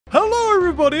Hello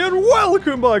everybody and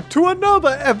welcome back to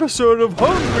another episode of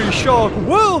Hungry Shark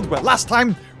World, where last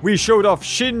time we showed off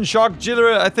Shin Shark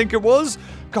Jillera, I think it was.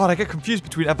 God, I get confused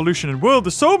between evolution and world.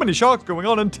 There's so many sharks going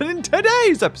on, and in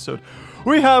today's episode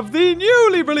we have the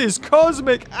newly released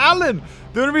Cosmic Alan.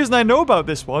 The only reason I know about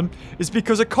this one is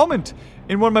because a comment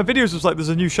in one of my videos was like, there's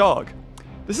a new shark.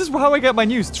 This is how I get my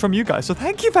news. It's from you guys, so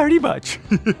thank you very much.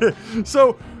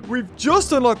 So, we've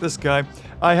just unlocked this guy.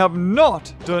 I have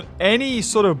not done any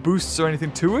sort of boosts or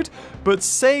anything to it, but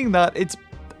saying that,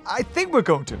 I think we're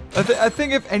going to. I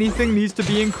think if anything needs to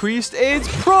be increased, it's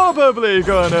probably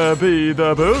gonna be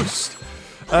the boost.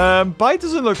 Bite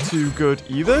doesn't look too good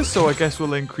either, so I guess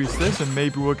we'll increase this, and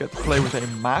maybe we'll get to play with a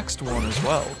maxed one as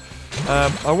well.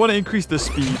 I want to increase the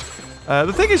speed.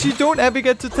 The thing is, you don't ever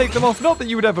get to take them off. Not that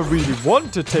you would ever really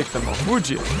want to take them off, would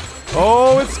you?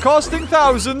 Oh, it's costing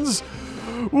thousands.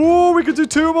 Oh, we could do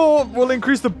two more. We'll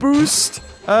increase the boost.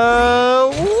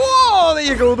 Whoa, there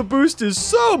you go. The boost is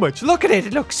so much. Look at it.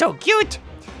 It looks so cute.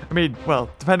 I mean, well,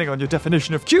 depending on your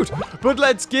definition of cute. But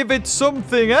let's give it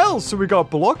something else. So we got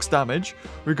blocks damage.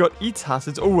 We got eats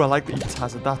hazards. Oh, I like the eats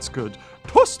hazard. That's good.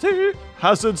 Toasty.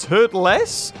 Hazards hurt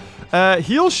less.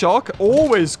 Heal shock,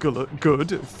 always good.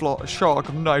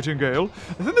 Shark Nightingale.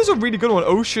 I think there's a really good one.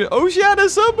 Oceana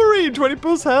Submarine,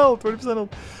 20% health. 20%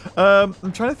 health.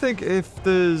 I'm trying to think if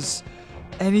there's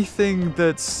anything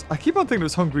that's... I keep on thinking it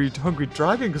was Hungry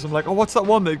Dragon, because I'm like, oh, what's that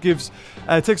one that gives...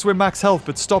 takes away max health,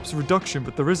 but stops reduction,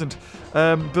 but there isn't.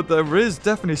 But there is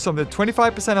definitely something.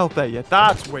 25% health there. Yeah,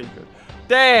 that's way good.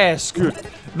 That's good.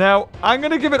 Now, I'm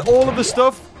going to give it all of the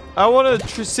stuff. I want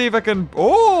to see if I can...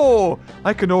 Oh!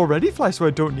 I can already fly, so I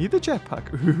don't need the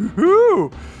jetpack.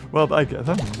 Ooh. Well, I get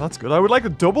that. That's good. I would like a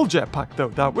double jetpack, though.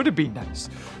 That would have been nice.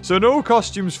 So, no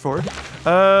costumes for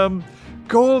it.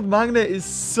 Gold Magnet is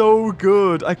so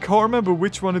good. I can't remember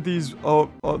which one of these are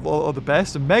the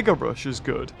best. Mega Rush is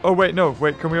good. Oh, wait, no.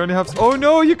 Wait, can we only have... Oh,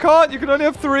 no, you can't. You can only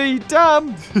have 3.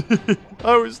 Damn.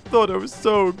 I thought it was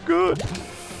so good.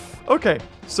 Okay,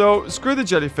 so screw the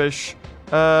jellyfish.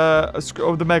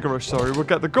 The Mega Rush, sorry. We'll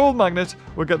get the Gold Magnet,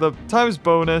 we'll get the times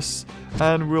bonus,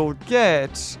 and we'll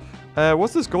get...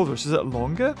 what's this Gold Rush? Is it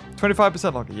longer?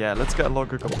 25% longer. Yeah, let's get a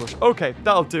longer Gold Rush. Okay,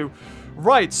 that'll do.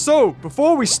 Right, so,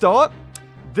 before we start,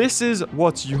 this is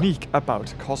what's unique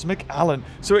about Cosmic Alan.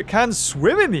 So it can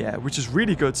swim in the air, which is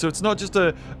really good. So it's not just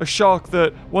a shark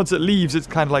that, once it leaves, it's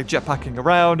kind of like jetpacking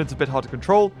around. It's a bit hard to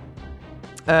control.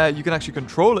 You can actually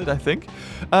control it, I think.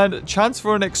 And chance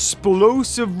for an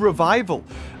explosive revival.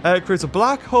 It creates a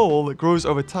black hole that grows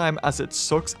over time as it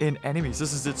sucks in enemies.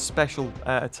 This is its special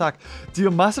attack. Deal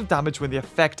massive damage when the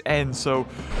effect ends. So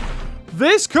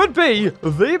this could be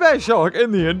the best shark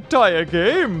in the entire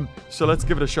game. So let's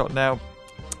give it a shot now.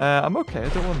 I'm okay. I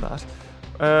don't want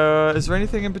that. Is there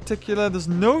anything in particular? There's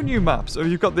no new maps. Oh,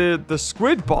 you've got the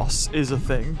squid boss is a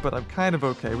thing, but I'm kind of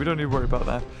okay. We don't need to worry about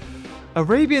that.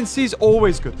 Arabian Sea is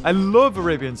always good. I love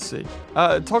Arabian Sea.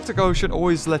 Toxic Ocean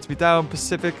always lets me down.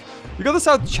 Pacific. You got the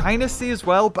South China Sea as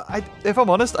well, but if I'm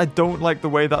honest, I don't like the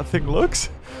way that thing looks.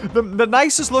 The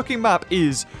nicest looking map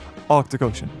is Arctic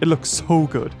Ocean. It looks so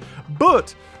good.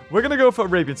 But we're going to go for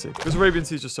Arabian Sea, because Arabian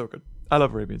Sea is just so good. I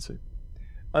love Arabian Sea.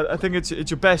 I think it's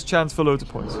your best chance for loads of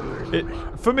points.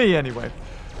 For me, anyway.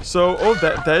 So, oh,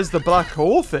 there's the black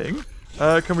hole thing.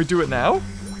 Can we do it now?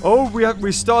 Oh,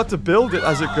 we start to build it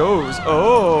as it goes.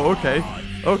 Oh, okay.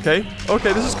 Okay.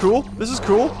 Okay, this is cool. This is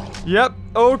cool. Yep.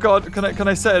 Oh, God. Can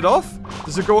I set it off?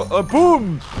 Does it go...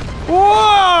 boom!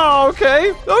 Whoa!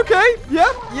 Okay. Okay.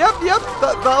 Yep.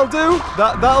 That'll do.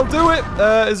 That'll do it.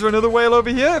 Is there another whale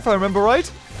over here, if I remember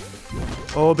right?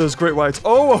 Oh, there's great whites.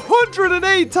 Oh,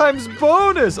 108 times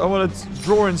bonus. I want to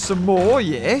draw in some more.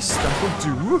 Yes,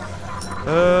 that'll do.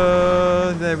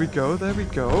 There we go. There we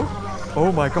go. Oh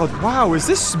my god, wow, is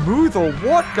this smooth or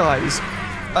what, guys?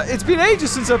 It's been ages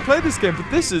since I've played this game,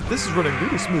 but this is running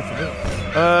really smooth for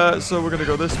me. So we're gonna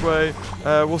go this way.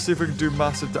 We'll see if we can do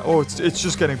massive oh, it's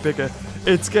just getting bigger.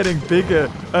 It's getting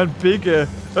bigger and bigger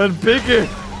and bigger.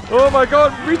 Oh my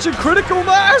god, reaching critical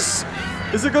mass!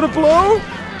 Is it gonna blow?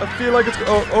 I feel like it's...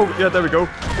 Oh, yeah, there we go.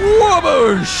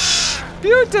 Whoosh!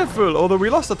 Beautiful! Although we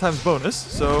lost our times bonus,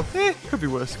 so, could be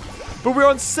worse. But we're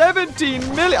on 17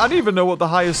 million. I don't even know what the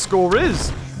highest score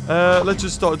is. Let's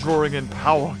just start drawing in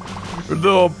power.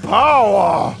 The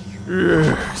power!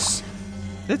 Yes!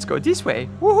 Let's go this way.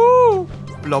 Woohoo!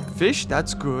 Blobfish,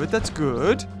 that's good, that's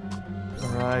good.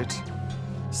 Alright.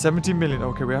 17 million.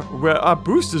 Okay, our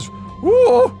boost is...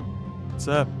 Whoa! It's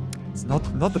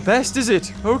not the best, is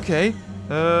it? Okay.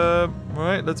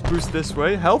 Right, let's boost this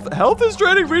way. Health is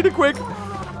draining really quick.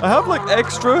 I have, like,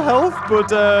 extra health,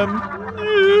 but,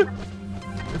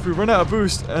 if we run out of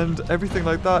boost and everything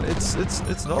like that, it's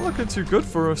not looking too good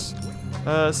for us.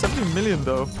 70 million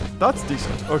though. That's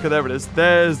decent. Okay, there it is.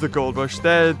 There's the gold rush.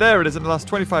 There it is, and it lasts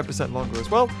 25% longer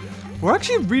as well. We're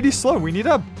actually really slow. We need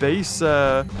our base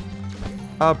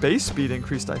speed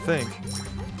increased, I think.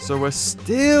 So we're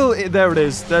still there it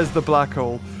is. There's the black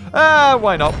hole.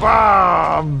 Why not?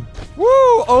 Bam! Woo!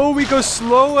 Oh, we go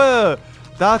slower.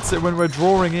 That's it when we're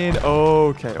drawing in.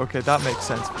 Okay, that makes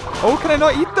sense. Oh, can I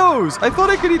not eat those? I thought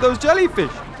I could eat those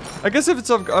jellyfish. I guess if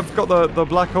I've got the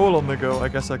black hole on the go, I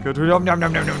guess I could. Nom, nom,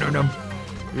 nom, nom, nom, nom, nom.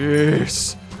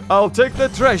 Yes. I'll take the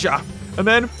treasure. And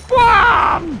then,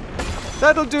 BAM!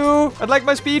 That'll do. I'd like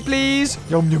my speed, please.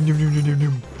 Yum, yum, yum, yum, yum, yum,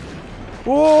 yum.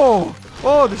 Whoa.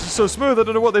 Oh, this is so smooth. I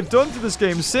don't know what they've done to this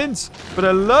game since, but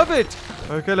I love it.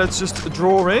 Okay, let's just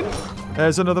draw in.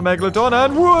 There's another Megalodon,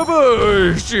 and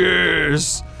whoosh,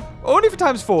 yes. Only for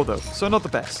 ×4, though, so not the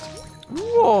best.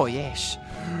 Whoa, yes.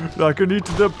 I can eat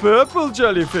the purple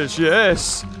jellyfish,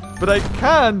 yes. But I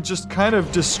can just kind of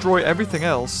destroy everything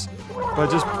else by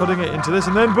just putting it into this,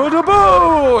 and then boom,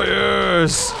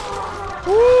 yes.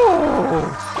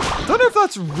 Whoa. I don't know if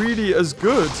that's really as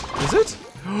good, is it?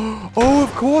 Oh,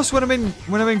 of course, when I'm in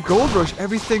Gold Rush,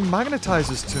 everything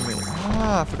magnetizes to me.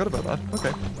 Ah, I forgot about that.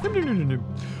 Okay.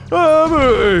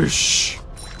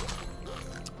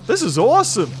 This is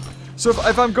awesome. So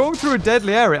if I'm going through a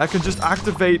deadly area, I can just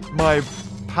activate my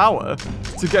power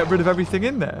to get rid of everything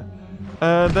in there.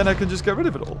 And then I can just get rid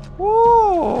of it all.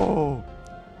 Whoa.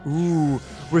 Ooh,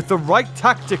 with the right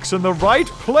tactics and the right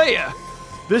player,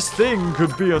 this thing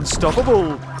could be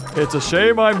unstoppable. It's a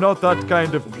shame I'm not that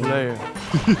kind of player.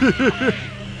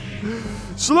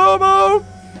 Slow-mo!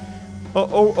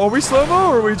 Oh, are we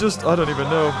slow-mo or are we just... I don't even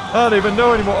know. I don't even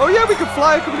know anymore. Oh yeah, we can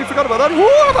fly. I completely forgot about that.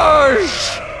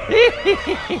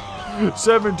 Whoosh!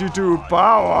 72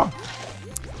 power.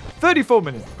 34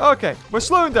 minutes. Okay, we're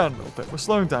slowing down a little bit. We're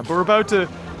slowing down, but we're about to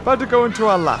go into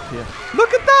our lap here.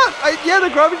 Look at that! Yeah, the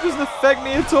gravity doesn't affect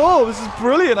me at all. This is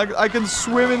brilliant. I can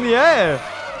swim in the air.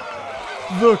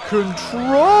 The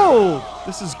control!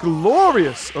 This is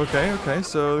glorious. Okay,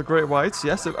 so the great whites,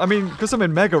 yes. I mean, because I'm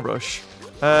in Mega Rush,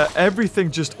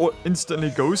 everything just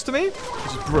instantly goes to me,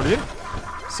 which is brilliant.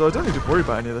 So I don't need to worry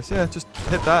about any of this. Yeah, just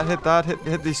hit that,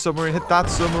 hit the submarine, hit that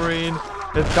submarine,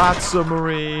 hit that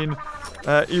submarine,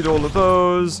 eat all of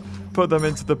those, put them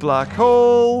into the black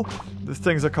hole, the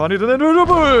things I can't eat, and then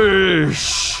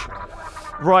bush!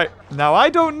 Right, now I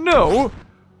don't know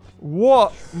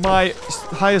what my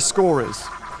highest score is.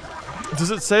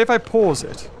 Does it say if I pause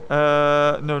it?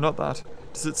 No, not that.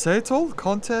 Does it say it all?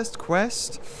 Contest?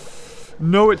 Quest?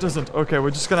 No, it doesn't. Okay,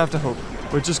 we're just gonna have to hope.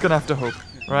 We're just gonna have to hope.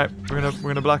 Right, we're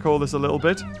gonna black hole this a little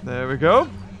bit. There we go.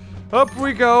 Up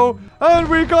we go, and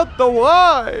we got the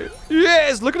Y.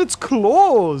 Yes, look at its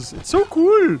claws. It's so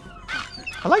cool.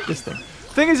 I like this thing.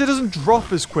 Thing is, it doesn't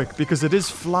drop as quick because it is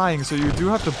flying, so you do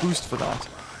have to boost for that.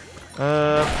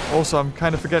 Also, I'm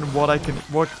kind of forgetting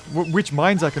which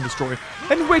mines I can destroy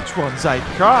and which ones I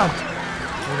can't.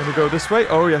 We're gonna go this way.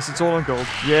 Oh yes, it's all on gold.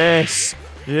 Yes,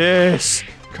 yes,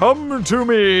 come to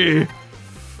me.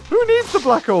 Who needs the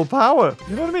black hole power?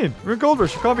 You know what I mean? We're in Gold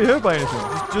Rush. You can't be hurt by anything.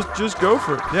 Just go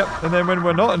for it. Yep. And then when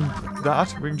we're not in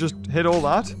that, we can just hit all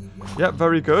that. Yep,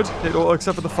 very good. Hit all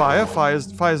except for the fire.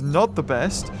 Fire's not the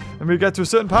best. And we get to a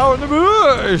certain power in the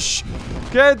bush.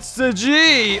 Gets the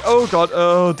G. Oh god.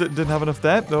 Oh, didn't have enough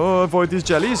there. Oh, avoid these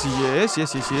jellies. Yes.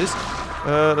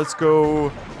 Let's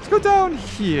go down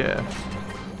here.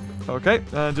 Okay,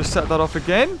 and just set that off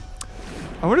again.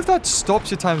 I wonder if that stops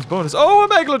your times bonus. Oh, a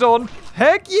Megalodon!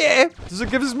 Heck yeah! Does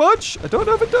it give us much? I don't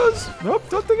know if it does. Nope,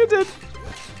 don't think it did.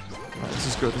 Right, this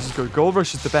is good, this is good. Gold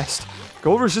Rush is the best.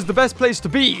 Gold Rush is the best place to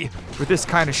be with this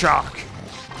kind of shark.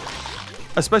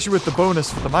 Especially with the bonus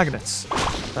for the magnets.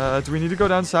 Do we need to go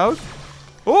down south?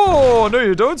 Oh, no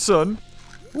you don't, son.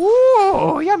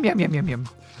 Whoa, yum, yum, yum, yum, yum.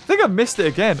 I think I missed it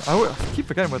again. I keep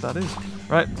forgetting what that is.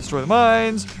 Right, destroy the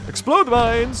mines. Explode the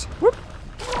mines. Whoop.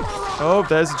 Oh,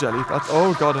 there's a jelly.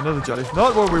 Oh god, another jelly.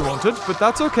 Not what we wanted, but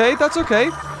that's okay. That's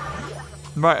okay.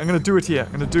 Right, I'm gonna do it here.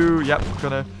 I'm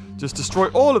gonna just destroy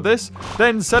all of this,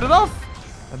 then set it off,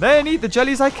 and then eat the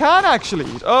jellies I can actually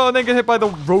eat. Oh, and then get hit by the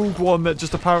rogue one that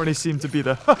just apparently seemed to be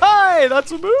the... Hey,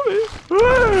 that's a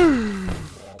movie.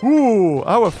 Ooh,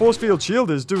 our force field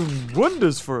shield is doing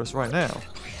wonders for us right now.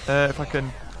 If I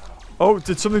can... Oh,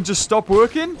 did something just stop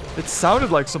working? It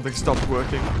sounded like something stopped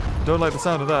working. Don't like the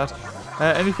sound of that.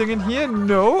 Anything in here?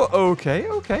 No. Okay.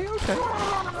 I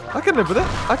can live with it.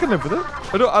 I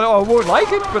won't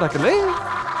like it, but I can live.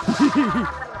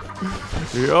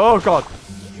 Oh god.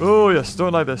 Oh yes,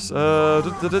 don't like this.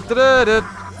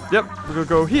 Yep, we're gonna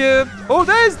go here. Oh,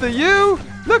 there's the U.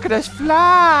 Look at us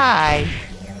fly.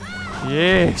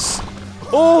 Yes.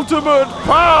 Ultimate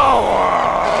power.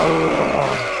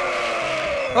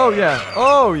 Oh, yeah.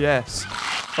 Oh, yes.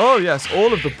 Oh, yes.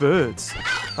 All of the birds.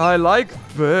 I like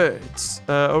birds.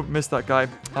 Oh, missed that guy.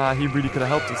 He really could have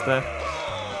helped us there.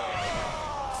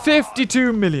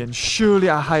 52 million. Surely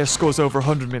our highest score's over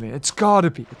 100 million. It's gotta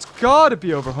be. It's gotta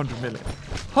be over 100 million.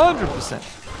 100%.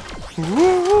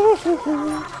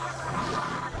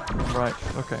 Right.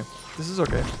 Okay. This is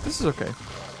okay. This is okay.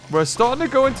 We're starting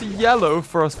to go into yellow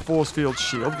for our force field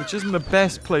shield, which isn't the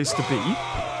best place to be.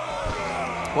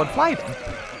 What, fly then?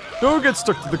 Don't get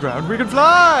stuck to the ground. We can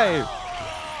fly!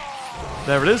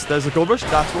 There it is. There's a gold rush.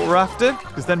 That's what we're after.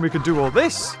 Because then we can do all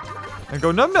this. And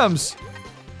go num-nums.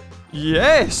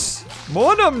 Yes!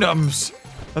 More num-nums!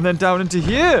 And then down into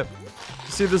here.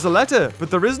 To see if there's a letter. But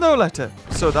there is no letter.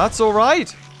 So that's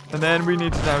alright. And then we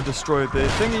need to now destroy the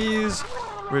thingies,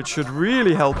 which should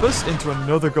really help us into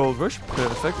another gold rush.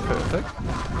 Perfect, perfect.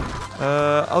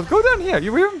 I'll go down here.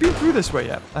 We haven't been through this way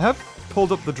yet. I have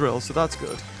pulled up the drill, so that's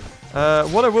good.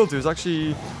 What I will do is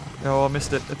actually... Oh, I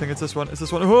missed it. I think it's this one. It's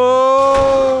this one.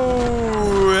 Oh!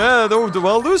 Yeah,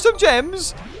 well, there's some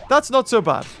gems. That's not so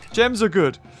bad. Gems are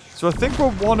good. So I think we're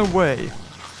one away.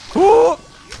 Oh!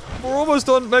 We're almost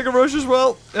done. Mega Rush as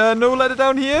well. No letter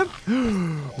down here.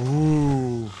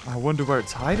 Ooh. I wonder where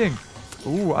it's hiding.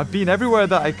 Ooh, I've been everywhere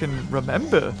that I can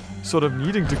remember sort of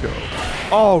needing to go.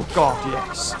 Oh, God,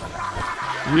 yes.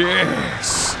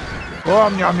 Yes.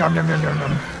 Yum, yum, yum, yum, yum,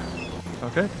 yum.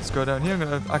 Okay, let's go down here. I'm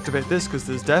going to activate this because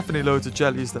there's definitely loads of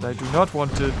jellies that I do not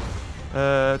want to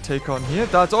take on here.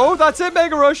 That's it,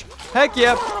 Mega Rush. Heck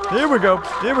yeah. Here we go.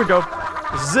 Here we go.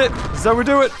 This is it. This is how we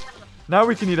do it. Now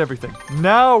we can eat everything.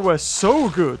 Now we're so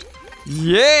good.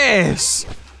 Yes.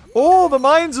 All the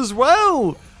mines as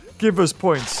well give us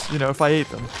points, you know, if I ate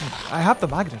them. I have the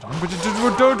Megalodon, but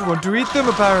I don't want to eat them,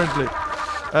 apparently.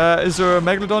 Is there a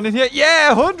Megalodon in here?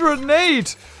 Yeah,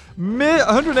 108!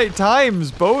 108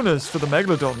 times bonus for the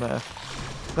Megalodon there.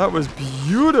 That was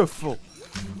beautiful.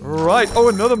 Right. Oh,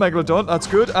 another Megalodon. That's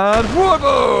good. And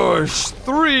whoosh!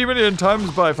 3 million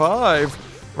times by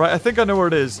 5. Right, I think I know where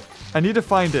it is. I need to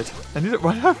find it. I need it.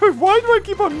 Why do I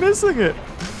keep on missing it?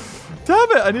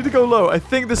 Damn it, I need to go low. I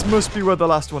think this must be where the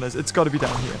last one is. It's got to be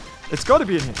down here. It's got to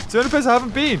be in here. It's the only place I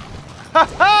haven't been. Ha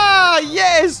ha!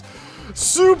 Yes!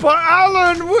 Super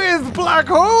Allen with black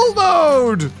hole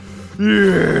mode!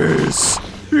 Yes!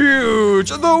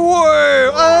 Huge! The way!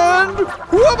 And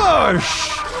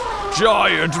whoosh!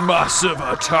 Giant massive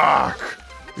attack!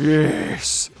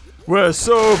 Yes! We're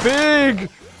so big!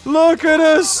 Look at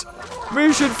us!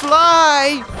 We should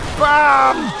fly!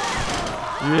 Bam!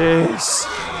 Yes!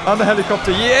 And the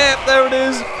helicopter. Yep, there it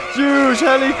is. Huge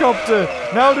helicopter.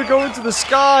 Now to go into the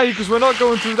sky because we're not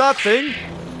going through that thing.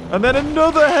 And then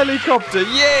another helicopter.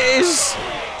 Yes.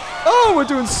 Oh, we're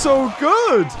doing so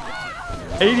good.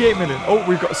 88 million. Oh,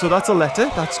 we've got... So that's a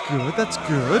letter. That's good. That's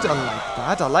good. I like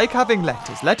that. I like having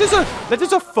letters. Letters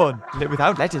are fun.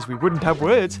 Without letters, we wouldn't have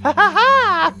words. Ha ha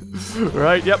ha.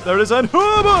 Right. Yep, there it is. And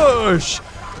whoosh.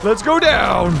 Let's go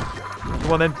down.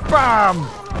 Come on then. Bam.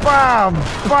 Bam.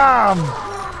 Bam.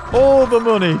 All the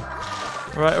money.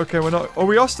 Right, okay, we're not... Oh,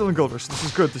 we are still in Gold Rush. This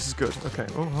is good, this is good. Okay,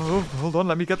 oh, hold on,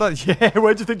 let me get that. Yeah,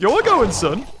 where do you think you're going,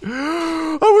 son?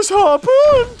 I was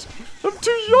harpooned! I'm too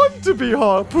young to be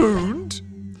harpooned.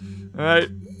 Alright.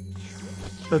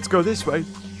 Let's go this way.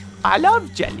 I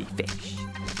love jellyfish.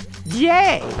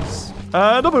 Yes!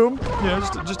 And a boom. Yeah,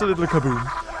 just a little kaboom.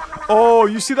 Oh,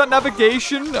 you see that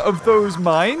navigation of those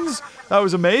mines? That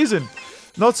was amazing.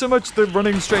 Not so much the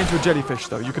running straight into a jellyfish,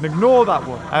 though. You can ignore that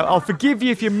one. I'll forgive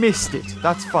you if you missed it.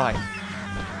 That's fine.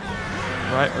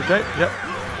 Right, okay, yep.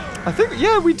 I think,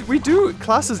 yeah, we do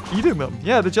class as eating them.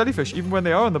 Yeah, the jellyfish, even when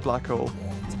they are in the black hole.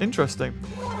 It's interesting.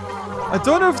 I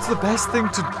don't know if it's the best thing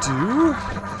to do.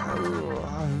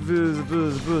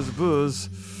 Buzz.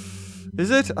 Is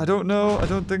it? I don't know. I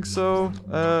don't think so.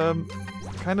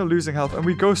 Kind of losing health. And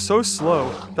we go so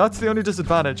slow. That's the only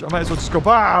disadvantage. I might as well just go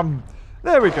BAM!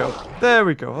 There we go. There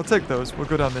we go. I'll take those. We'll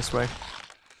go down this way.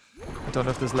 I don't know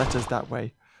if there's letters that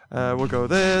way. We'll go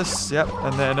this. Yep.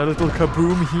 And then a little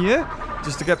kaboom here.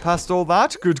 Just to get past all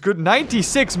that. Good, good.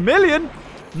 96 million!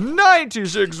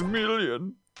 96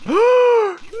 million!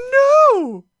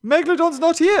 No! Megalodon's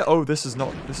not here! Oh, this is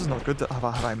not good. Have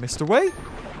I missed a way?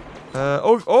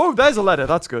 Oh, there's a letter.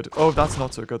 That's good. Oh, that's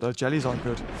not so good. Those jellies aren't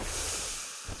good.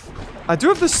 I do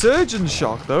have the surgeon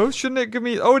shock, though. Shouldn't it give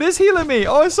me... Oh, it is healing me.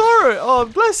 Oh, I saw it. Oh,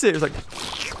 bless it. It was like,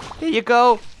 here you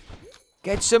go.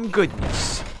 Get some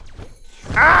goodness.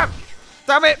 Ah!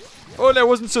 Damn it. Oh, I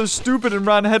wasn't so stupid and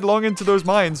ran headlong into those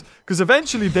mines. Because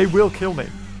eventually they will kill me.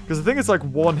 Because I think it's like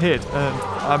one hit, and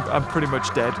I'm pretty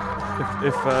much dead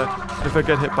if I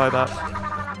get hit by that.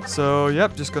 So,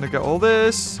 yep, just gonna get all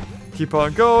this. Keep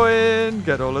on going.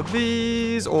 Get all of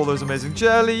these. All those amazing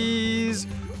jellies.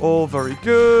 All very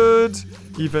good.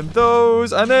 Even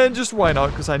those. And then just why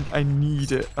not? Because I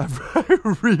need it. I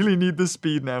really need the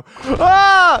speed now.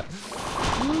 Ah!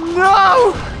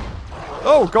 No!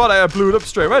 Oh, God, I blew it up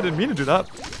straight away. I didn't mean to do that.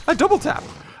 I double tap.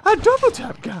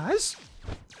 Guys.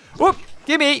 Whoop.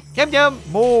 Gimme. Yum, yum.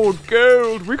 More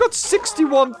gold. We got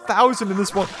 61,000 in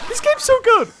this one. This game's so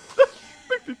good.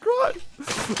 Makes me cry.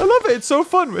 I love it. It's so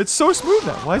fun. It's so smooth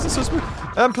now. Why is it so smooth?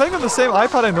 I'm playing on the same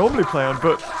iPad I normally play on,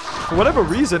 but for whatever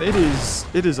reason, it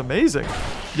is amazing.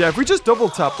 Yeah, if we just double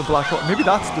tap the black hole, maybe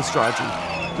that's the strategy.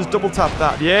 Just double tap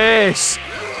that. Yes.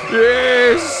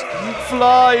 Yes.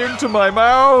 Fly into my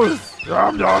mouth.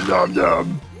 Dum, dum, dum,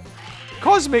 dum.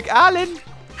 Cosmic Alan.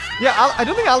 Yeah, I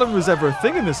don't think Alan was ever a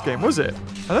thing in this game, was it?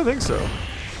 I don't think so.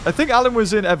 I think Alan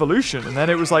was in Evolution, and then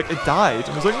it was like, it died. And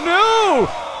it was like, no!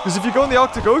 Because if you go in the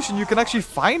Arctic Ocean, you can actually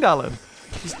find Alan.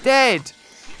 He's dead.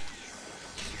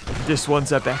 This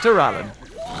one's a better Alan.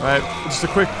 Alright, just a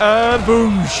quick, and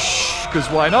boom! Because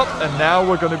why not? And now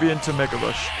we're going to be into Mega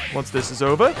Rush once this is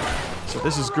over. So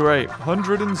this is great.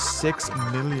 106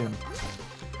 million.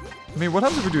 I mean, what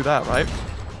happens if we do that, right?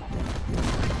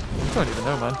 I don't even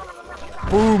know, man.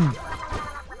 Boom.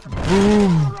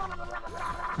 Boom.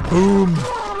 Boom.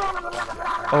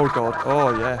 Oh, God.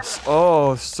 Oh, yes.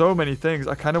 Oh, so many things.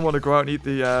 I kind of want to go out and eat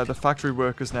the factory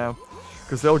workers now.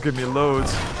 Because they'll give me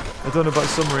loads. I don't know about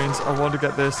submarines. I want to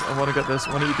get this. I want to get this.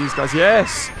 I want to eat these guys.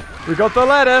 Yes! We got the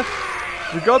letter.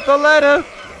 We got the letter.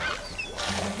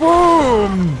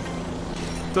 Boom!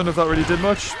 Don't know if that really did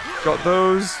much. Got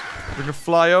those. We can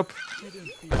fly up.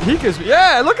 He gives me...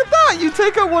 Yeah, look at that! You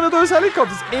take out one of those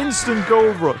helicopters. Instant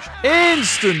gold rush.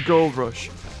 Instant gold rush.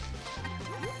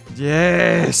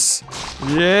 Yes!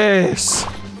 Yes!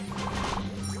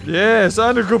 Yes,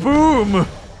 and a kaboom!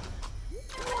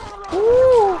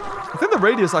 Ooh. I think the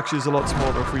radius actually is a lot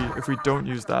smaller if we don't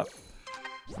use that.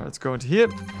 Right, let's go into here.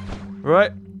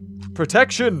 Right.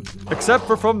 Protection, except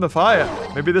for from the fire.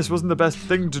 Maybe this wasn't the best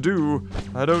thing to do.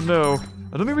 I don't know.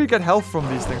 I don't think we get health from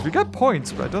these things. We get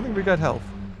points, but I don't think we get health.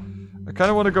 I kind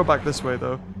of want to go back this way,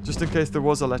 though. Just in case there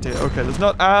was a letter here. Okay, let's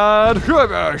not add...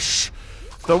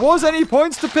 If there was any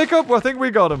points to pick up, well, I think we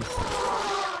got them.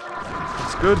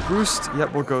 That's good. Boost.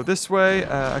 Yep, we'll go this way.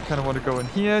 I kind of want to go in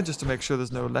here just to make sure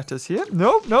there's no letters here.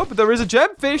 No, no, but there is a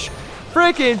gemfish.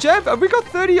 Freaking gem. Have we got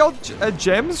 30 odd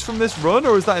gems from this run,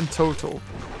 or is that in total?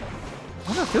 I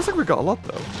don't know. It feels like we got a lot,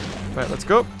 though. Right, let's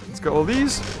go. Let's get all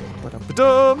these.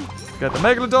 Ba-dum-ba-dum. Get the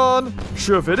Megalodon.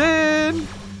 Shove it in.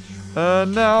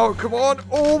 And now, come on.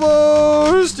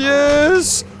 Almost.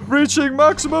 Yes. Reaching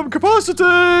maximum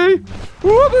capacity.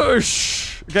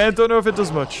 Whoosh. Again, don't know if it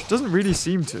does much. Doesn't really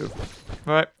seem to.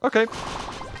 Alright, okay.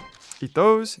 Eat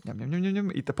those. Yum, yum, yum, yum,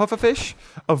 yum. Eat the pufferfish.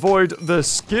 Avoid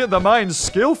the mines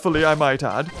skillfully, I might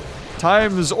add.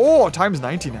 Times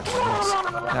 90 now. Yes.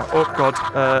 Now, oh god.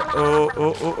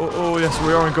 Oh, yes,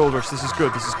 we are in Gold Rush. This is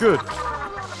good. This is good.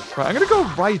 Right, I'm gonna go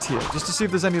right here just to see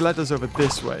if there's any letters over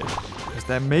this way. Because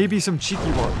there may be some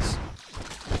cheeky ones.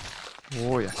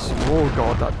 Oh, yes. Oh,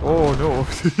 God, that... Oh, no.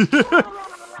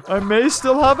 I may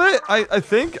still have it. I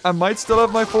think. I might still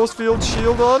have my force field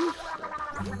shield on.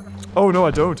 Oh, no,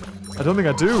 I don't. I don't think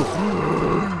I do.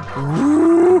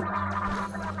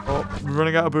 Oh,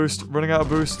 running out of boost. Running out of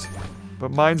boost.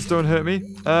 But mines don't hurt me.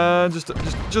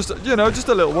 Just, you know, just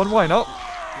a little one. Why not?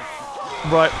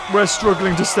 Right, we're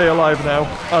struggling to stay alive now.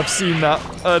 I've seen that.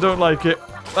 I don't like it.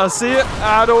 I see it.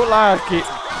 I don't like it.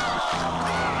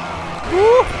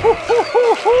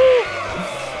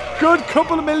 Good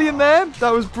couple of million there.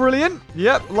 That was brilliant.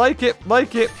 Yep, like it,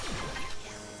 like it.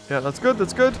 Yeah, that's good,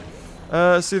 that's good.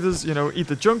 See if there's, you know, eat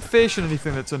the junk fish and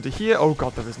anything that's under here. Oh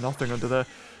god, there is nothing under there.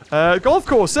 Golf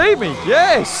course, save me.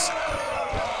 Yes.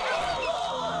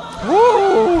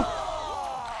 Woo.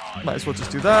 Might as well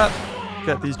just do that.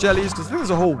 Get these jellies, because I think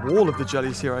there's a whole wall of the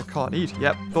jellies here I can't eat.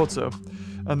 Yep, thought so.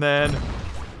 And then...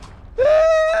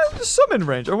 some in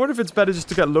range. I wonder if it's better just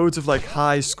to get loads of, like,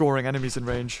 high-scoring enemies in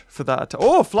range for that.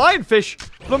 Oh, flying fish!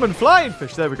 Bloomin' flying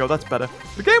fish. There we go, that's better.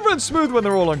 The game runs smooth when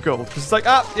they're all on gold, because it's like,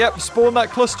 yep, spawn that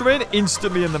cluster in,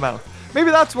 instantly in the mouth.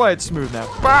 Maybe that's why it's smooth now.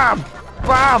 Bam!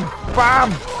 Bam!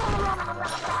 Bam!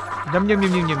 Yum, yum,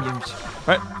 yum, yum, yum, yums.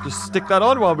 Right, just stick that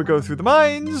on while we go through the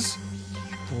mines.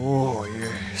 Oh,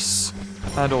 yes.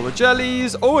 And all the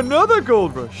jellies. Oh, another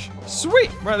gold rush. Sweet.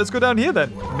 Right, let's go down here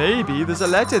then. Maybe there's a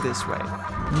letter this way.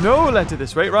 No letter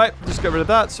this way. Right, just get rid of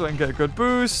that so I can get a good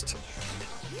boost.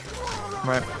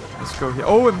 Right, let's go here.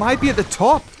 Oh, it might be at the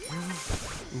top.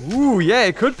 Ooh, yeah,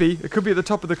 it could be. It could be at the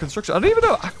top of the construction. I don't even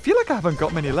know. I feel like I haven't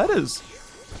got many letters.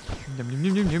 Yum, yum,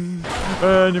 yum, yum, yum.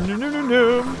 Yum, yum, yum, yum,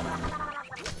 yum.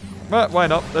 Well, why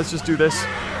not? Let's just do this.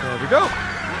 There we go.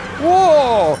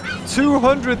 Whoa!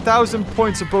 200,000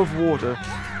 points above water.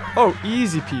 Oh,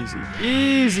 easy peasy.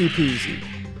 Easy peasy.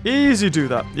 Easy do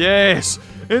that. Yes!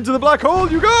 Into the black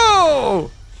hole you go!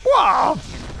 Wow!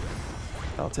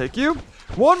 I'll take you.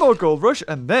 One more gold rush,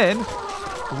 and then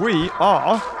we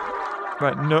are...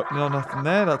 Right, no, nothing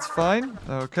there. That's fine.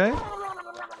 Okay.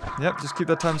 Yep, just keep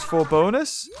that ×4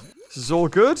 bonus. This is all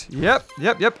good. Yep.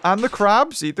 And the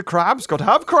crabs. Eat the crabs. Got to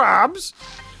have crabs.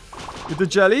 Eat the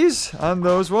jellies. And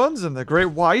those ones. And the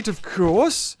great white, of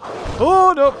course.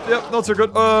 Oh, no. Yep, not so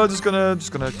good. Just gonna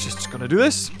do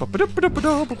this.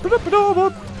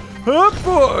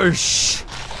 Push.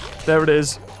 There it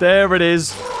is. There it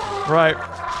is. Right.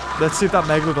 Let's see if that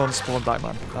Megalodon spawned back,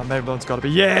 man. That Megalodon's got to be...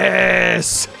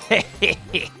 Yes!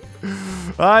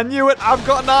 I knew it. I've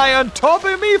got an eye on top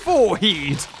of me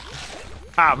forehead.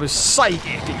 I was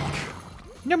psychic.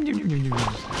 Yum, yum, yum, yum, yum.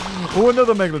 Oh,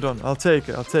 another Megalodon. I'll take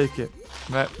it. I'll take it.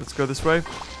 Right, let's go this way.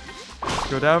 Let's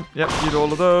go down. Yep, eat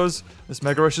all of those. This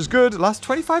Mega Rush is good. It lasts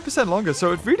 25% longer,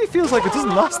 so it really feels like it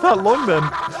doesn't last that long then.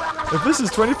 If this is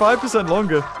 25%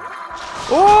 longer.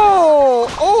 Oh!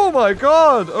 Oh my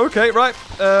god! Okay, right.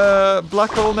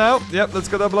 Black hole now. Yep, let's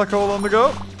get that black hole on the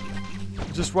go.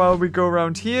 Just while we go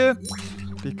around here.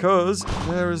 Because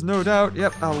there is no doubt,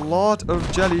 yep, a lot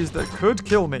of jellies that could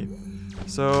kill me.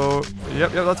 So,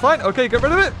 yep, that's fine. Okay, get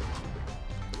rid of it.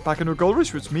 Back into a gold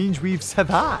rush, which means we've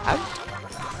survived.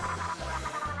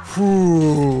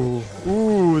 Ooh,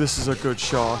 this is a good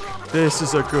shark. This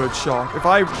is a good shark. If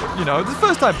I, you know, this is the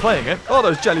first time playing it, all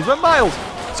those jellies went miles.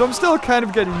 So I'm still kind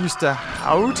of getting used to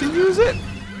how to use it.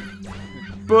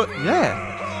 But yeah,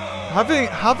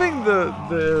 having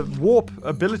the warp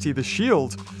ability, the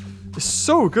shield, is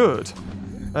so good.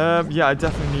 Yeah, I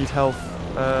definitely need health,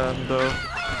 though.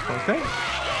 Okay,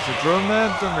 there's a drone there.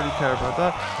 Don't really care about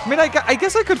that. I mean, I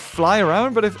guess I could fly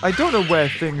around, but if I don't know where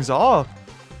things are,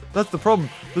 that's the problem.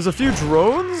 There's a few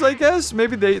drones, I guess.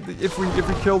 Maybe if we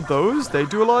killed those, they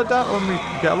do a lot of damage when we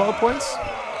get a lot of points.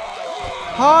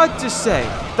 Hard to say.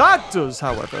 That does,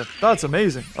 however. That's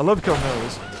amazing. I love killing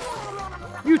those.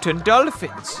 Mutant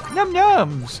dolphins. Num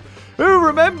nums. Who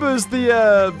remembers the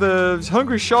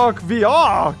Hungry Shark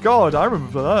VR? God, I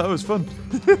remember that. That was fun.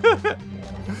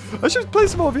 I should play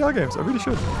some more VR games. I really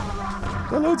should.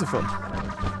 They're loads of fun.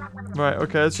 Right,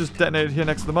 okay, let's just detonate it here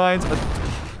next to the mines.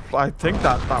 I think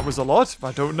that was a lot.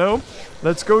 I don't know.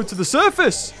 Let's go to the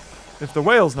surface. If the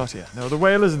whale's not here. No, the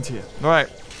whale isn't here. All right,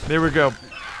 there we go.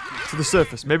 To the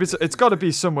surface. Maybe it's got to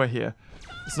be somewhere here.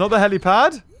 It's not the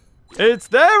helipad. It's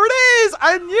there. It is.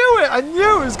 I knew it. I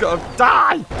knew it was going to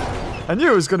die. I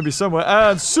knew it was going to be somewhere.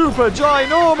 And super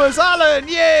ginormous Alan.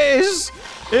 Yes.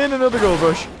 In another gold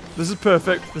rush. This is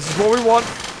perfect. This is what we want.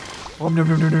 Oh, no.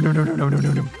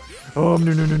 Oh,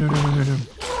 no.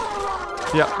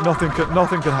 Yeah, nothing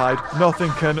can hide.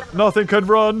 Nothing can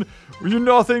run.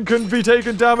 Nothing can be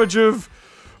taken damage of.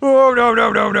 Oh, no.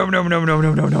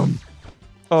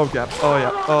 Oh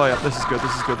yeah. This is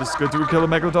good. Do we kill a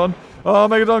Megalodon? Oh,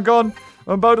 Megalodon gone.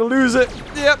 I'm about to lose it.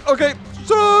 Yep, okay.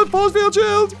 So, force field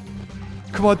shield.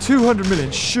 Come on, 200 million,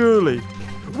 surely.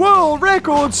 World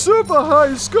record, super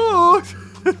high score.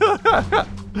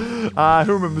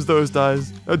 Who remembers those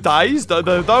dies? Dies?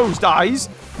 Those dies?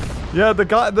 Yeah, the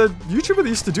YouTuber that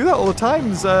used to do that all the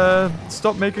time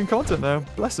stopped making content now.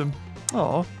 Bless him.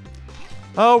 Aw.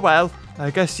 Oh well. I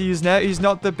guess he's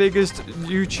not the biggest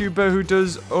YouTuber who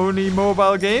does only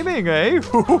mobile gaming, eh?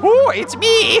 It's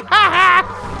me!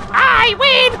 I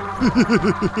win!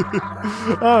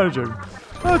 Oh, I'm joking.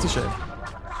 Oh, that's a shame.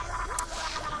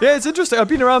 Yeah, it's interesting. I've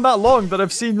been around that long that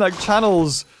I've seen like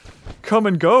channels come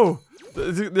and go.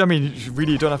 I mean,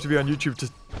 you don't have to be on YouTube to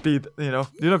be, you don't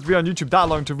have to be on YouTube that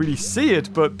long to really see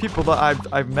it. But people that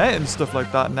I've met and stuff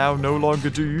like that now no longer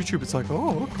do YouTube. It's like,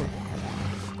 oh, okay.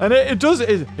 And it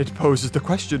poses the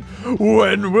question,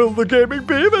 when will the Gaming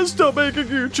Beaver stop making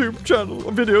YouTube channel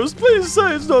videos? Please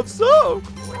say it's not so.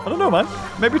 I don't know, man.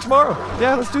 Maybe tomorrow.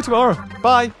 Yeah, let's do tomorrow.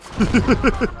 Bye.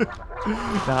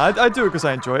 Nah, I do it because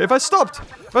I enjoy it. If I stopped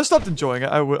enjoying it,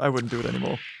 I wouldn't do it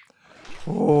anymore.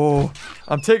 Oh,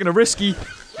 I'm taking a risky.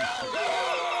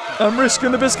 I'm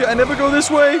risking the biscuit. I never go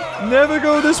this way. Never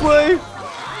go this way.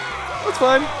 That's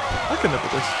fine. I can live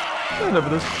with this. I can live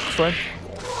with this. It's fine.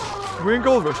 We're in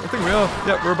Gold Rush. I think we are.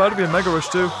 Yeah, we're about to be in Mega Rush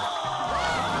too.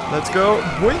 Let's go.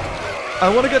 Boink. I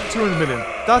want to get to 200 million.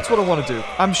 That's what I want to do.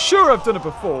 I'm sure I've done it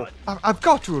before. I've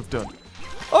got to have done.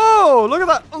 Oh, look at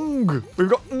that. We've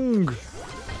got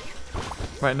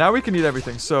Right, now we can eat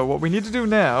everything. So what we need to do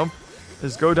now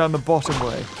is go down the bottom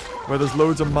way, where there's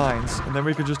loads of mines, and then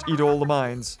we can just eat all the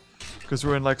mines, because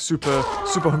we're in like super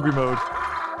hungry mode.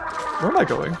 Where am I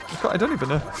going? I don't even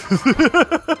know.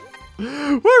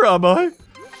 Where am I?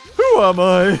 Who am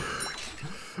I?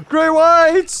 Grey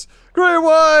whites! Grey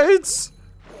whites!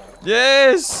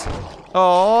 Yes!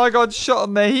 Oh, I got shot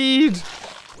in the head.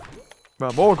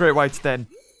 Well, more grey whites then.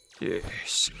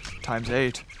 Yes. Times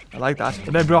 8. I like that.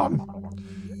 And then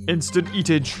instant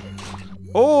eatage.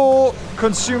 Or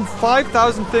consume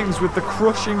 5,000 things with the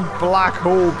crushing black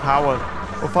hole power.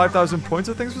 Or 5,000 points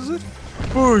of things, was it?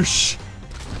 Boosh!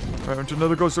 Right,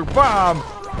 another ghost. So bam!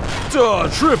 Duh,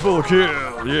 triple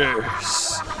kill!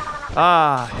 Yes!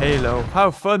 Ah, Halo.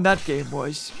 How fun that game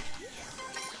was.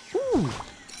 Ooh.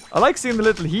 I like seeing the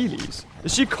little healies.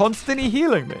 Is she constantly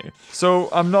healing me? So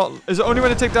I'm not... Is it only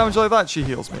when I take damage like that she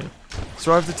heals me?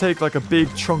 So I have to take like a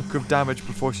big chunk of damage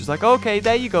before she's like, okay,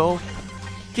 there you go.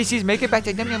 Kisses, make it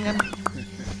better. Yum, yum, yum.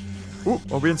 Ooh,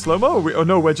 are we in slow-mo? Oh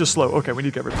no, we're just slow. Okay, we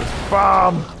need to get rid of this.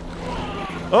 Bam!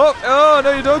 Oh,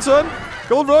 no you don't, son.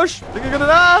 Gold rush. Think you're gonna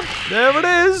die? There it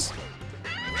is.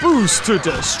 Boost to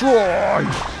destroy.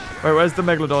 Wait, where's the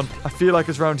Megalodon? I feel like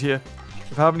it's around here.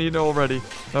 If I haven't eaten it already.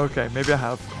 Okay, maybe I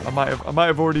have. I might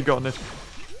have already gotten it.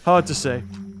 Hard to say.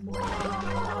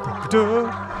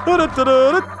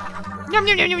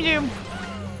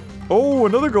 Oh,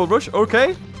 another gold rush.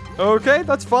 Okay. Okay,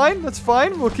 that's fine. That's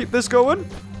fine. We'll keep this going.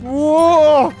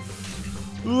 Whoa!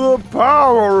 The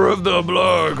power of the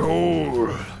black hole.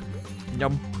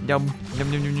 Yum, yum,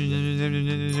 yum, yum, yum, yum, yum,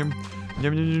 yum, yum.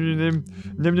 Yum, yum, yum, yum,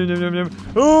 yum, yum, yum, yum.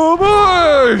 Oh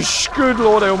my! Good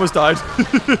lord, I almost died.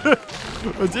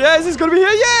 But yes, it's gonna be here.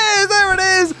 Yes, there it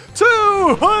is.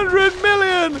 200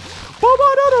 million.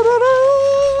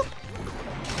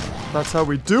 That's how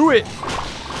we do it.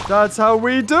 That's how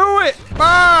we do it.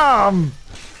 Bam!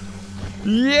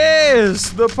 Yes,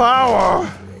 the power.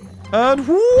 And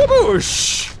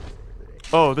whoosh.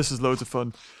 Oh, this is loads of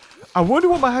fun. I wonder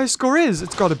what my high score is.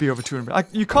 It's got to be over 200.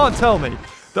 You can't tell me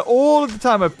that all the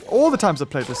times I've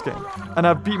played this game, and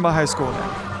I've beaten my high score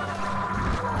now.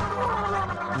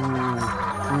 Ooh.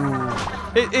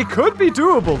 It could be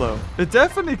doable though. It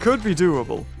definitely could be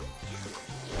doable.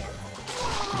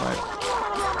 Right.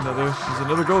 There's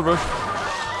another gold rush.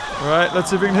 Alright, let's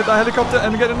see if we can hit that helicopter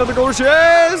and get another gold rush.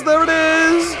 Yes, there it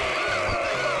is.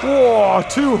 Whoa,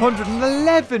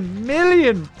 211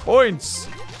 million points.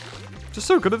 Just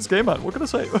so good at this game, man. What can I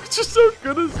say? Just so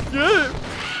good at this game.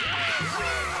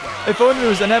 If only there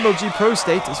was an MLG Pro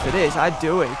status for this, I'd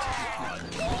do it.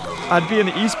 I'd be in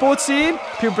the esports scene.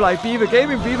 People like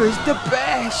TheGamingBeaver is the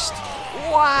best.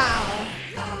 Wow.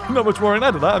 Not much more in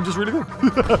that. I'm just really good.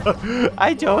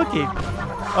 I'm joking.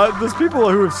 There's people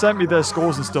who have sent me their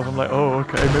scores and stuff. I'm like, oh,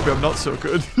 okay, maybe I'm not so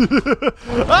good.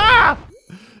 Ah!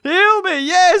 Heal me!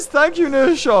 Yes! Thank you,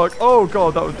 Nurse Shark. Oh,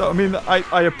 God. I mean,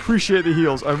 I appreciate the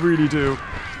heals. I really do.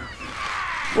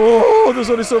 Oh, there's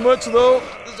only so much, though.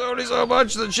 There's only so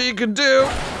much that she can do.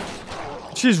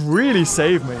 She's really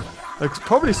saved me. Like,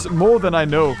 probably more than I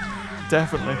know.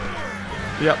 Definitely.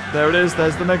 Yep, there it is.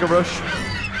 There's the Mega Rush.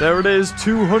 There it is.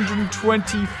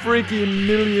 220 freaking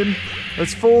million.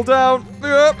 Let's fall down.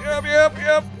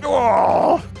 Yep.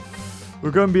 Oh,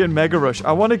 we're going to be in Mega Rush.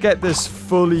 I want to get this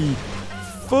fully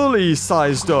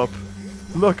sized up.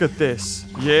 Look at this.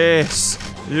 Yes.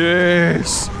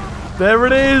 Yes. There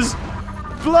it is.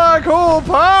 Black hole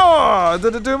power.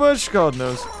 Did it do much? God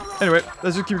knows. Anyway,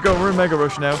 let's just keep going. We're in Mega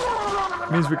Rush now.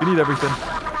 Means we can eat everything.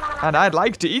 And I'd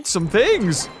like to eat some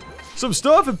things. Some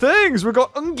stuff and things. We've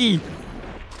got ungi.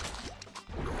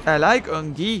 I like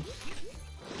ungi.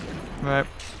 Right.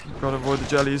 Gotta avoid the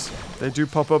jellies. They do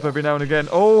pop up every now and again.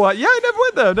 Oh, yeah, I never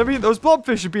went there. Never eaten. Those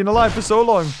blobfish have been alive for so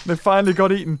long. They finally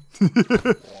got eaten.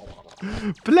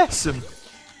 Bless them.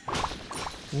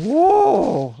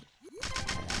 Whoa.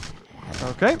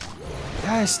 Okay.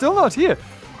 Yeah, still not here.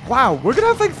 Wow, we're gonna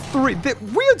have like 3.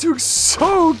 We are doing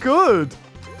so good.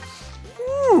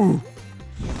 Ooh.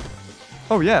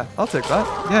 Oh, yeah, I'll take that.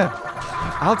 Yeah,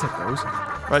 I'll take those.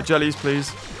 Right, jellies,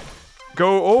 please.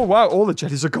 Go. Oh, wow, all the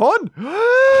jellies are gone.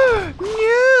 Yeah.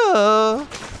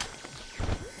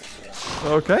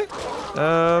 Okay.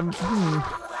 I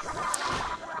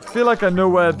feel like I know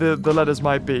where the letters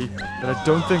might be, but I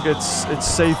don't think it's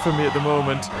safe for me at the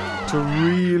moment to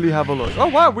really have a look. Oh,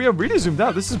 wow, we are really zoomed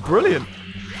out. This is brilliant.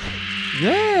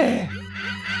 Yeah.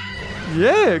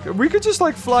 Yeah, we could just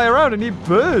like fly around and eat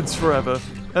birds forever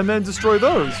and then destroy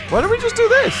those. Why don't we just do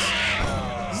this?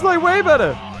 This is like way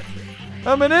better.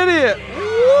 I'm an idiot.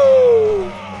 Woo!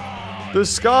 The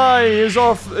sky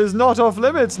is not off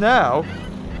limits now.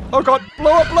 Oh god,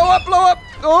 blow up, blow up, blow up.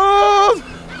 Oh!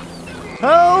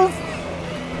 Health!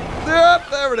 Yep,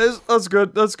 there it is. That's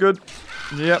good. That's good.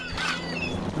 Yep.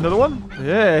 Another one?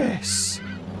 Yes.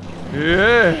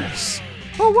 Yes.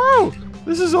 Oh, wow.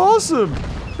 This is awesome.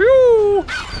 Phew.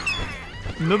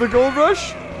 Another gold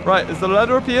rush? Right, is the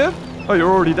ladder up here? Oh, you're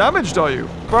already damaged, are you?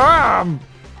 Bam!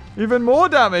 Even more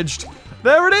damaged.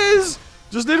 There it is.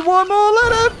 Just need one more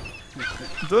ladder.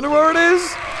 Don't know where it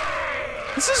is.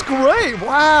 This is great.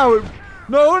 Wow.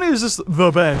 Not only is this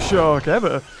the best shark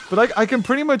ever, but I can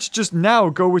pretty much just now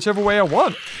go whichever way I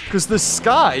want. Because the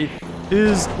sky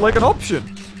is like an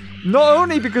option. Not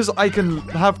only because I can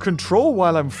have control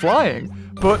while I'm flying,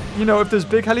 but, you know, if there's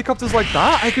big helicopters like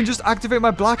that, I can just activate my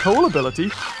black hole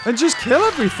ability and just kill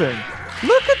everything.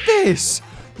 Look at this.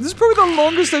 This is probably the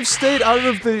longest I've stayed out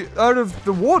of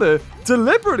the water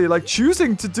deliberately, like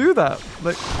choosing to do that.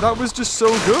 Like, that was just so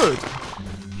good.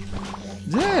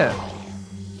 Yeah.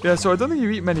 Yeah, so I don't think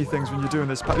you eat many things when you're doing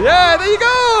this. Yeah, there you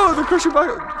go! The crushing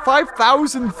back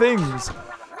 5,000 things.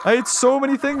 I ate so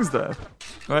many things there.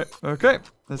 All right, okay.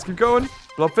 Let's keep going.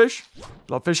 Blobfish.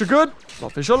 Blobfish are good.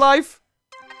 Blobfish are life.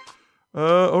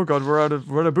 Oh god, we're out of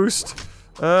boost.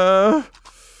 There's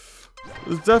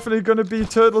definitely gonna be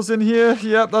turtles in here.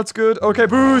 Yep, that's good. Okay,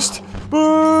 boost!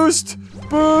 Boost!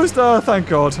 Boost! Oh, thank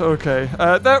god. Okay.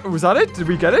 Was that it? Did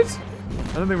we get it?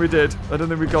 I don't think we did. I don't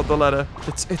think we got the letter.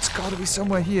 It's gotta be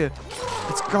somewhere here.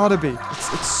 It's gotta be.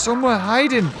 It's somewhere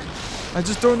hiding. I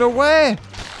just don't know where.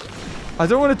 I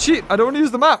don't want to cheat. I don't want to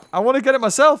use the map. I want to get it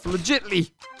myself,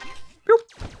 legitly. Boop.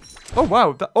 Oh,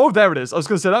 wow. Oh, there it is. I was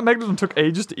going to say, that megalodon took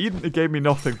ages to eat and it gave me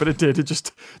nothing, but it did. It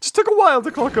just took a while to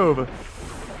clock over.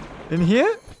 In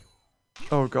here?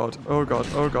 Oh, God. Oh, God.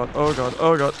 Oh, God. Oh, God.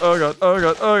 Oh, God. Oh, God. Oh,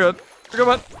 God. Oh, God. Come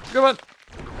on. Come on.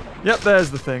 Yep,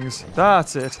 there's the things.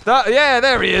 That's it. Yeah,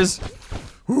 there he is.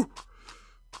 Whew.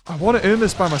 I want to earn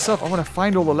this by myself. I want to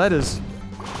find all the letters.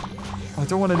 I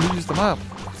don't want to use the map.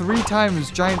 3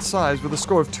 times giant size with a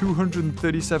score of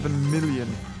 237 million.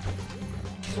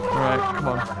 Alright, come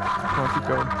on. Come on, keep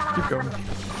going. Keep going.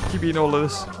 Keep eating all of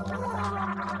this.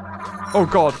 Oh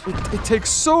god, it takes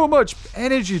so much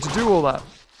energy to do all that.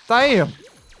 Damn!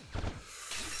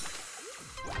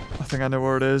 I think I know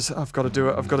where it is. I've got to do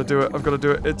it. I've got to do it. I've got to do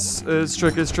it. It's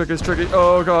tricky. It's tricky. It's tricky.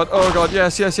 Oh god. Oh god.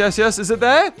 Yes, yes, yes, yes. Is it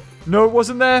there? No, it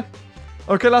wasn't there.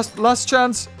 Okay, last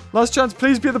chance. Last chance.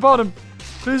 Please be at the bottom.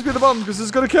 Please be at the bottom, because it's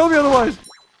going to kill me otherwise.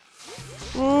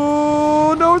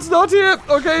 Oh, no, it's not here.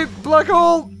 Okay, black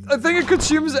hole. I think it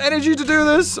consumes energy to do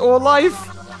this, or life.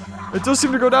 It does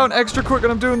seem to go down extra quick when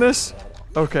I'm doing this.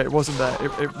 Okay, it wasn't there.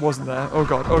 It wasn't there. Oh,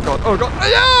 God. Oh, God. Oh, God.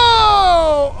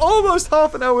 Yo! Almost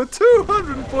half an hour.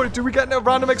 240. Do we get a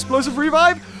random explosive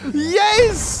revive?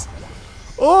 Yes!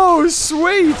 Oh,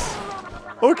 sweet.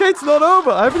 Okay, it's not over.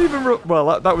 I haven't even...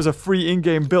 Well, that was a free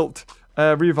in-game built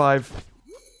revive.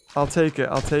 I'll take it.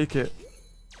 I'll take it.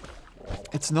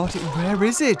 It's not... Where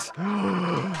is it?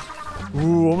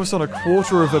 Ooh, almost on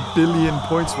 250 million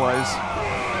points-wise.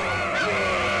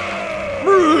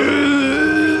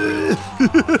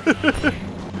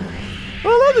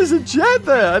 Oh, there's a jet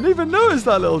there. I didn't even notice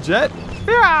that little jet.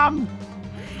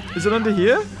 Is it under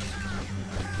here?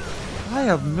 I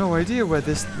have no idea where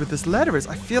this letter is.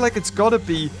 I feel like it's got to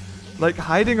be... like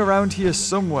hiding around here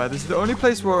somewhere. This is the only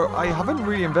place where I haven't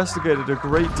really investigated a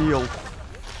great deal.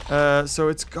 So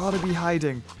it's gotta be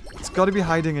hiding. It's gotta be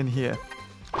hiding in here.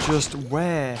 Just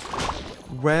where?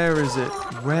 Where is it?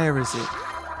 Where is it?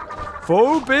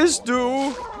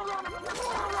 Phobistu!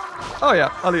 Oh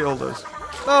yeah, I'll eat all those.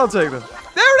 I'll take them.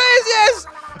 There it is, yes!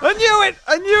 I knew it!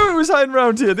 I knew it was hiding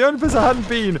around here. The only place I hadn't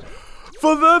been.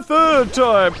 For the 3rd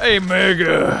time. A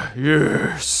mega.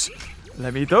 Yes.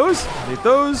 Let me eat those. I'll eat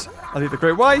those. I'll eat the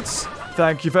great whites.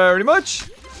 Thank you very much.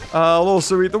 I'll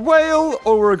also eat the whale.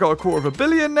 Oh, we've got 250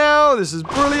 million now. This is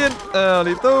brilliant. I'll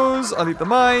eat those. I'll eat the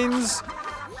mines.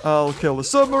 I'll kill the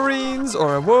submarines.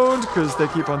 Or I won't, because they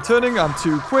keep on turning. I'm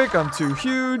too quick. I'm too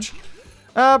huge.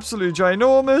 Absolutely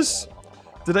ginormous.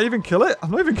 Did I even kill it? I'm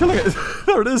not even killing it.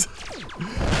 There it is.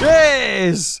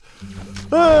 Yes!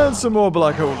 And some more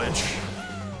black hole-age.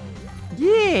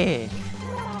 Yeah!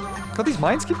 God, these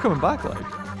mines keep coming back, like.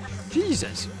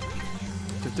 Jesus.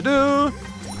 Do-do-do.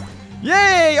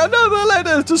 Yay! Another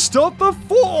letter to stop the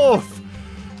 4th!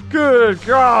 Good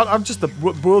God, I'm just the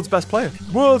world's best player.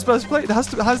 World's best player. It has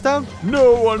to, hands down.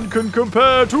 No one can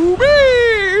compare to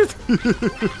me!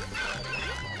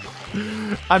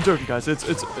 I'm joking, guys.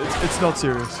 It's not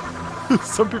serious.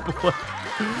 Some people are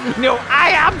like, no,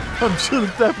 I am! I'm sure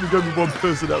there's definitely going to be one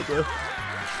person out there.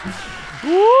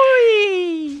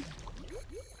 Whee!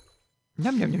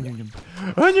 Yum, yum, yum, yum, yum.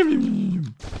 Yum, yum, yum,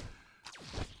 yum.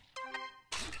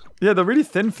 Yeah, the really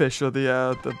thin fish are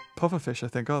the puffer fish, I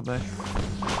think, aren't they?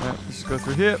 Alright, let's just go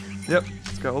through here. Yep,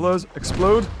 let's get all those.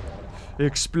 Explode.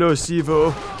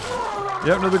 Explosivo.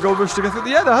 Yep, another gold rush to get through.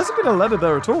 Yeah, there hasn't been a letter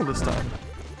there at all this time.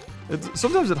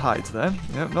 Sometimes it hides there.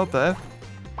 Yep, not there.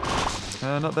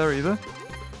 Not there either.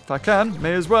 If I can,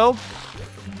 may as well.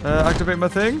 Activate my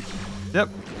thing. Yep,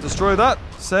 destroy that.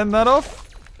 Send that off.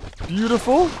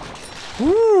 Beautiful.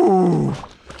 Ooh.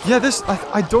 Yeah, this,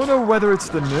 I don't know whether it's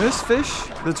the nurse fish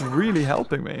that's really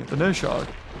helping me. The nurse shark.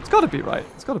 It's gotta be, right?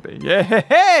 It's gotta be.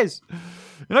 Yes! You're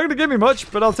not gonna give me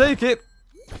much, but I'll take it.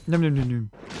 Num num num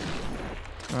num.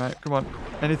 Alright, come on.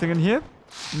 Anything in here?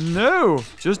 No!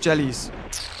 Just jellies.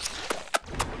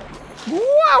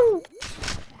 Wow!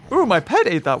 Ooh, my pet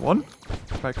ate that one.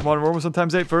 Right, come on, we're almost on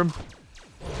 ×8 for him.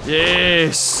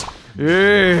 Yes!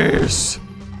 Yes!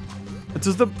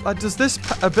 Does this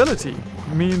ability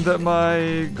mean that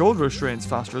my gold rush drains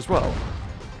faster as well?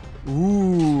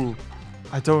 Ooh,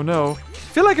 I don't know. I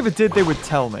feel like if it did, they would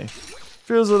tell me.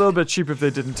 Feels a little bit cheap if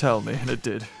they didn't tell me, and it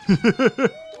did.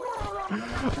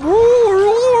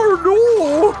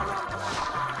 Oh,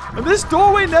 no! And this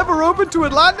doorway never opened to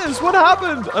Atlantis. What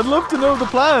happened? I'd love to know the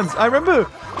plans. I remember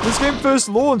this game first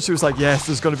launched. It was like, yes,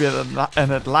 there's going to be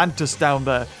an Atlantis down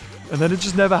there. And then it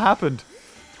just never happened.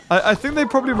 I think they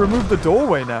probably removed the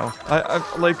doorway now.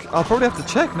 I'll probably have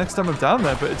to check next time I'm down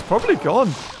there, but it's probably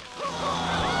gone.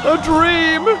 A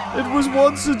dream! It was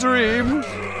once a dream.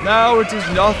 Now it is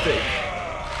nothing.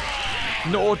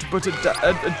 Naught but a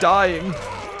dying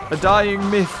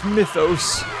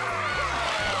mythos.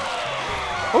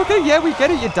 Okay, yeah, we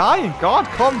get it. You're dying. God,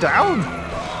 calm down.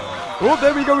 Oh,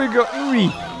 there we go. We go.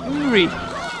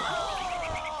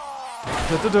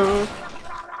 Da-da-da.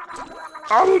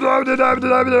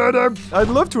 I'd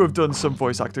love to have done some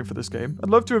voice acting for this game. I'd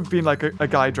love to have been like a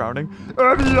guy drowning.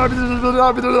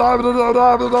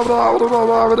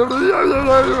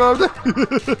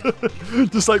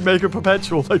 Just like make it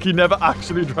perpetual, like he never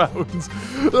actually drowns.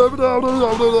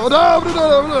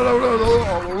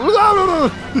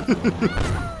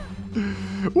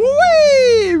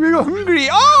 Whee! We got hungry.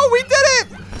 Oh, we did it!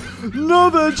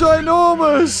 Another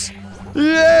ginormous.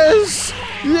 Yes!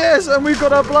 Yes, and we've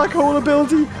got our black hole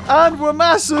ability, and we're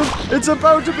massive. It's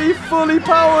about to be fully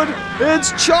powered.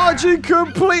 It's charging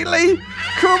completely.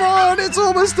 Come on, it's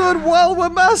almost done. Well, we're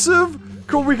massive.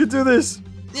 Come on, we can do this.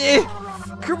 Yeah.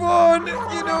 Come on,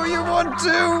 you know you want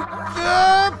to.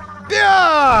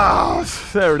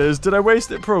 There it is. Did I waste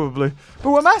it? Probably.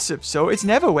 But we're massive, so it's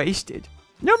never wasted.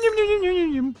 Yum, yum, yum, yum,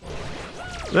 yum, yum.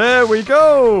 There we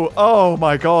go. Oh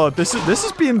my god, this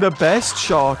has been the best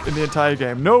shark in the entire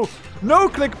game. No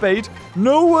clickbait,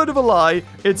 no word of a lie.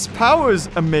 Its power's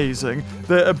amazing.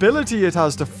 The ability it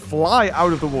has to fly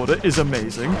out of the water is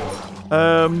amazing.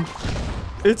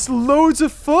 It's loads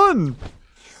of fun.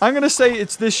 I'm gonna say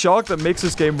it's this shark that makes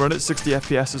this game run at 60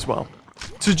 FPS as well.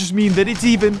 To just mean that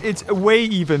it's way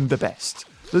even the best.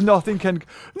 That nothing compares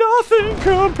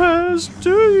to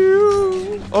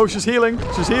you. Oh, she's healing.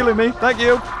 She's healing me. Thank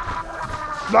you.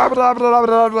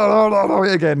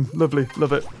 Again, lovely,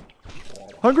 love it.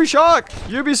 Hungry Shark,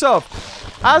 Ubisoft,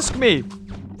 ask me,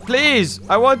 please.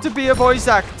 I want to be a voice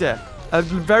actor. I'd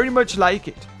very much like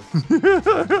it.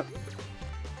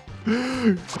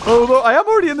 Although I am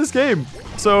already in this game,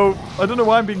 so I don't know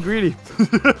why I'm being greedy.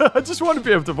 I just want to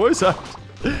be able to voice act.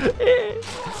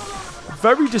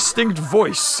 Very distinct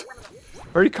voice.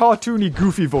 Very cartoony,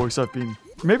 goofy voice I've been.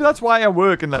 Maybe that's why I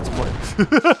work in Let's Play.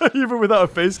 Even without a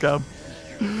face cam.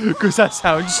 Because that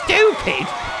sounds stupid.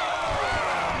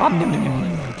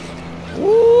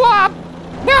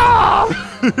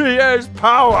 Yes,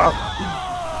 power.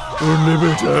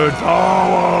 Unlimited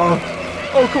power.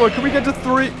 Oh, come on. Can we get to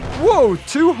 3? Whoa,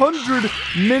 200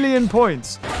 million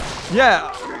points.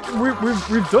 Yeah,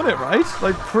 we've done it, right?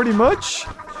 Like, pretty much.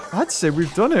 I'd say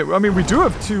we've done it. I mean, we do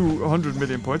have 200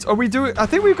 million points. Oh, we do. I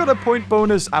think we've got a point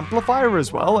bonus amplifier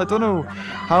as well. I don't know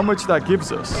how much that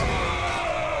gives us.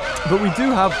 But we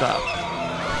do have that.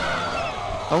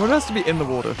 Oh, it has to be in the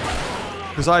water.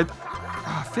 Because I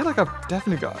feel like I've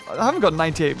definitely got... I haven't got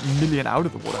 98 million out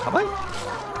of the water, have I?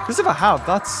 Because if I have,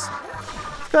 that's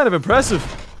kind of impressive.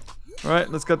 All right,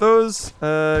 let's get those.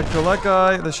 Kill that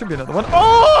guy. There should be another one.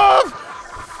 Oh!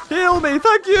 Heal me,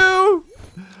 thank you!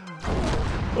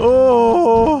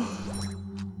 Oh!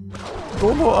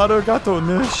 Domo arigato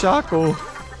ne shako.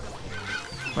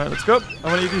 Alright, let's go. I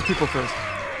want to eat these people first.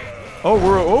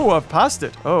 Oh, I've passed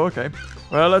it. Oh, okay.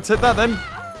 Well, let's hit that then.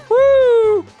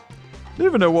 Woo! Don't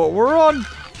even know what we're on.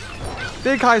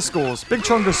 Big high scores. Big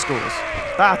chungus scores.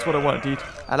 That's what I want to eat.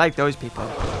 I like those people.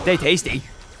 They tasty.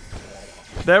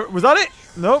 There, was that it?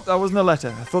 Nope, that wasn't a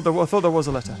letter. I thought there was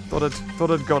a letter.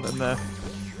 Thought I'd got it in there.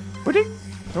 Pudding?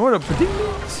 I know what a pudding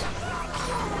means.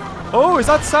 Oh, is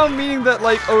that sound meaning that,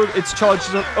 like, oh, it's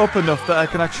charged up enough that I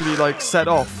can actually, like, set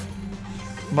off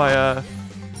my,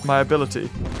 my ability?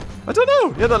 I don't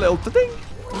know. Yeah, that little ding.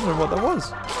 I don't know what that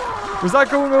was. Was that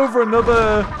going over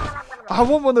another... I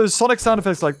want one of those sonic sound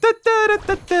effects, like... Da, da, da,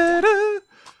 da, da, da.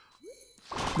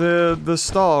 The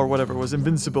star or whatever was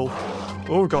invincible.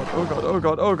 Oh god, oh god, oh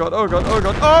god, oh god, oh god, oh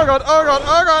god, oh god, oh god,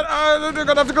 oh god, I'm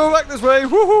gonna have to go back this way.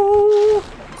 Woohoo!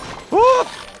 Oh!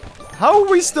 How are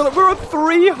we still? We're at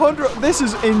 300. This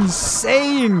is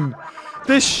insane.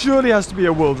 This surely has to be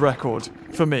a world record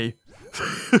for me.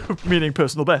 Meaning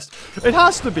personal best. It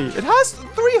has to be. It has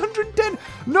 310.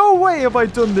 No way have I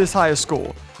done this high a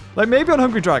score. Like maybe on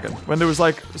Hungry Dragon, when there was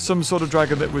like some sort of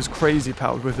dragon that was crazy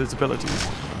powered with its abilities.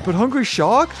 But Hungry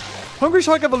Shark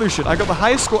Evolution, I got the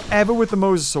highest score ever with the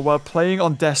Mosasaur while playing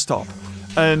on desktop.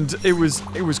 And it was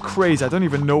crazy. I don't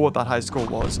even know what that high score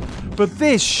was. But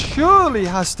this surely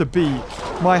has to be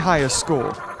my highest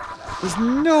score. There's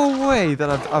no way that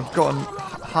I've gotten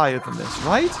higher than this,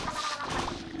 right?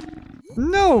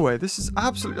 No way. This is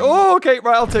absolutely... Oh, okay.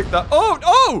 Right, I'll take that. Oh,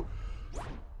 oh!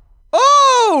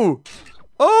 Oh!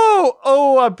 Oh!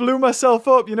 Oh, I blew myself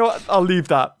up. You know what? I'll leave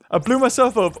that. I blew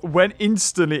myself up, went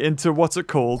instantly into, what's it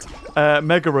called?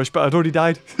 Mega Rush, but I'd already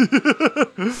died.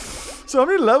 So how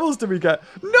many levels did we get?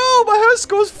 No, my highest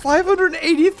score is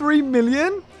 583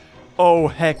 million. Oh,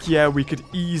 heck yeah, we could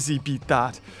easily beat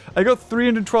that. I got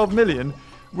 312 million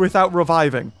without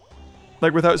reviving.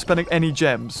 Like, without spending any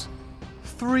gems.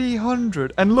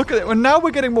 300. And look at it. And now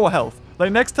we're getting more health.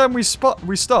 Like, next time we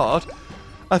start,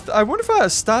 I wonder if our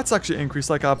stats actually increase,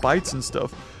 like our bites and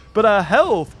stuff. But our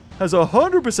health has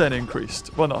 100%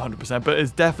 increased. Well, not 100%, but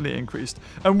it's definitely increased.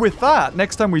 And with that,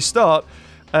 next time we start...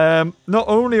 not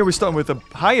only are we starting with a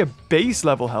higher base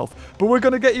level health, but we're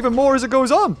going to get even more as it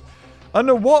goes on. I don't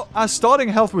know what our starting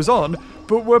health was on,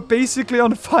 but we're basically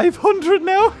on 500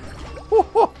 now.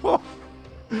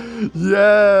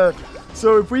 Yeah.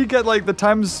 So if we get like the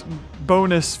times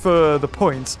bonus for the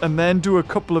points and then do a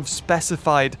couple of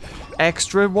specified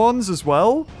extra ones as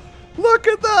well. Look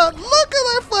at that. Look at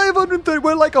that 530.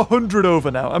 We're like 100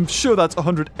 over now. I'm sure that's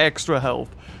 100 extra health,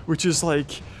 which is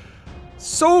like...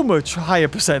 so much higher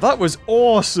percent. That was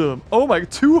awesome. Oh my,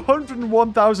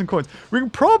 201,000 coins. We can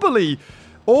probably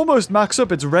almost max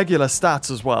up its regular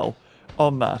stats as well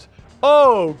on that.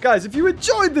 Oh, guys, if you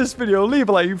enjoyed this video, leave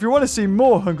a like if you want to see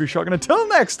more Hungry Shark. And until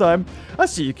next time, I'll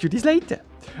see you cuties later.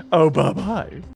 Oh, bye-bye.